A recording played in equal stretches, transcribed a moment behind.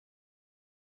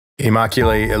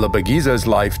Immaculée Ilibagiza's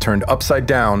life turned upside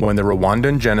down when the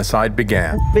Rwandan Genocide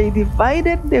began. They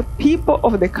divided the people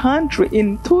of the country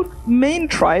in two main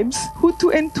tribes,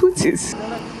 Hutu and Tutsis.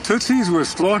 Tutsis were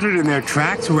slaughtered in their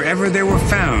tracks wherever they were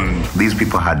found. These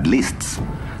people had lists.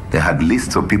 They had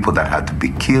lists of people that had to be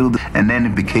killed, and then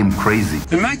it became crazy.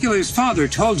 Immaculee's father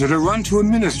told her to run to a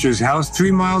minister's house 3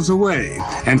 miles away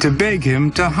and to beg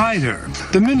him to hide her.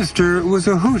 The minister was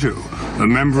a Hutu, a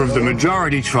member of the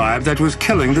majority tribe that was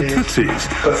killing the Tutsis.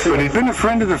 But he'd been a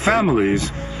friend of the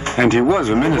families, and he was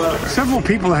a minister. Several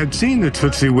people had seen the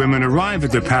Tutsi women arrive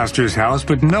at the pastor's house,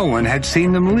 but no one had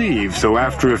seen them leave. So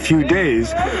after a few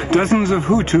days, dozens of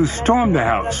Hutus stormed the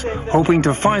house, hoping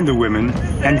to find the women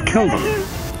and kill them.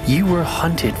 You were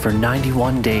hunted for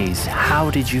 91 days.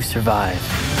 How did you survive?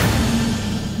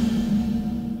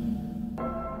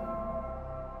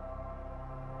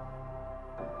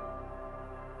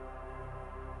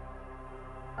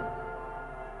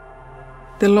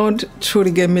 The Lord truly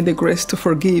gave me the grace to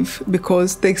forgive,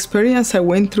 because the experience I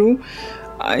went through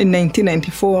in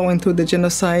 1994, I went through the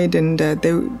genocide, and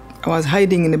I was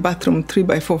hiding in a bathroom 3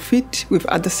 by 4 feet with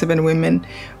other 7 women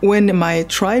when my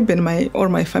tribe and all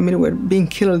my family were being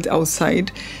killed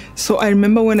outside. So I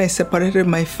remember when I separated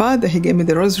my father, he gave me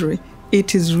the rosary.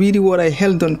 It is really what I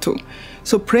held on to.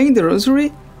 So praying the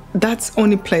rosary, that's the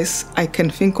only place I can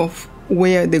think of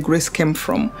where the grace came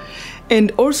from.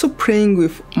 And also praying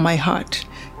with my heart.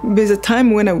 There's a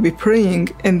time when I would be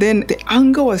praying, and then the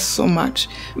anger was so much.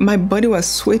 My body was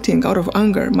sweating out of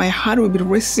anger. My heart would be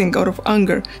racing out of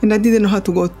anger, and I didn't know how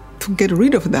to go to get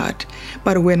rid of that.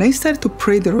 But when I started to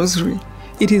pray the rosary,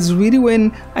 it is really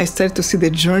when I started to see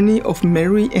the journey of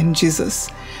Mary and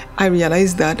Jesus. I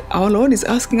realized that our Lord is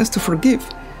asking us to forgive,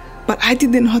 but I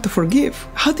didn't know how to forgive.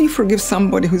 How do you forgive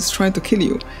somebody who is trying to kill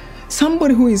you?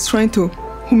 Somebody who is trying to,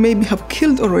 who maybe have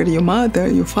killed already your mother,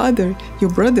 your father,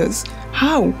 your brothers.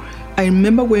 How? I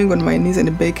remember going on my knees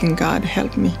and begging God,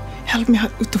 help me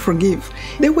to forgive.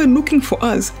 They were looking for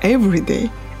us every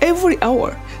day, every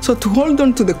hour. So to hold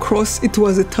on to the cross, it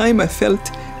was a time I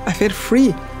felt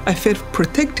free, I felt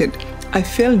protected. I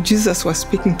felt Jesus was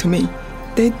speaking to me.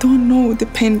 They don't know the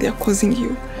pain they are causing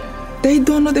you. They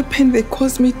don't know the pain they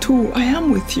caused me too. I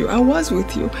am with you, I was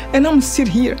with you, and I'm still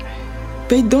here.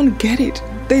 They don't get it.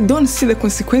 They don't see the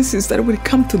consequences that will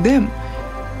come to them.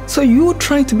 So you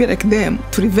try to be like them,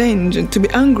 to revenge and to be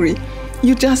angry,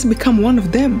 you just become one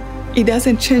of them. It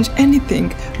doesn't change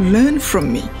anything. Learn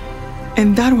from me.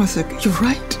 And that was like, you're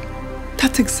right.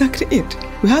 That's exactly it.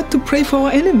 We had to pray for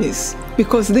our enemies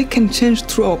because they can change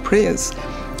through our prayers.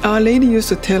 Our Lady used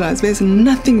to tell us there's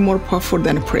nothing more powerful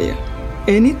than prayer.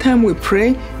 Anytime we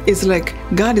pray, it's like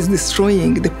God is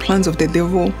destroying the plans of the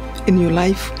devil in your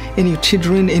life, in your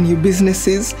children, in your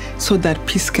businesses, so that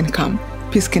peace can come.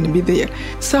 Peace can be there.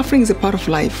 Suffering is a part of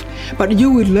life, but you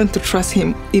will learn to trust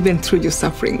Him even through your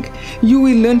suffering. You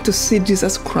will learn to see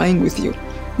Jesus crying with you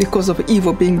because of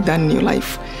evil being done in your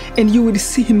life, and you will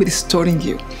see Him restoring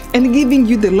you and giving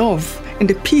you the love and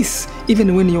the peace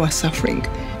even when you are suffering.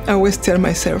 I always tell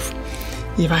myself,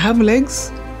 if I have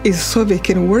legs, it's so they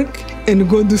can work and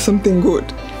go do something good.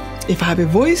 If I have a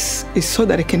voice, it's so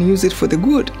that I can use it for the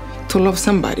good, to love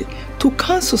somebody, to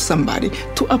counsel somebody,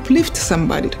 to uplift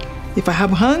somebody. If I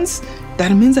have hands,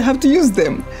 that means I have to use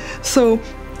them. So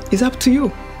it's up to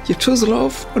you. You choose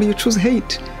love or you choose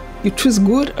hate. You choose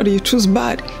good or you choose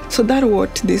bad. So that's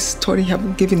what this story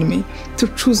have given me, to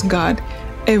choose God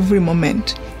every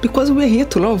moment. Because we're here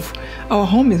to love. Our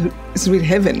home is with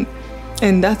heaven.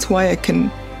 And that's why I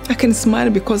can smile,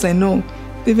 because I know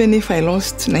even if I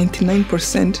lost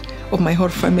 99% of my whole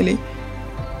family,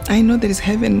 I know there is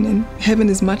heaven, and heaven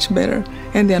is much better,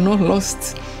 and they are not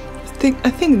lost.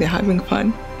 I think they're having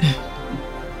fun.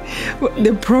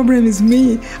 The problem is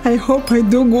me. I hope I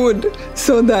do good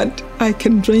so that I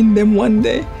can join them one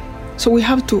day. So we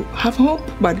have to have hope,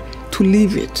 but to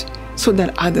live it so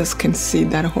that others can see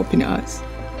that hope in us.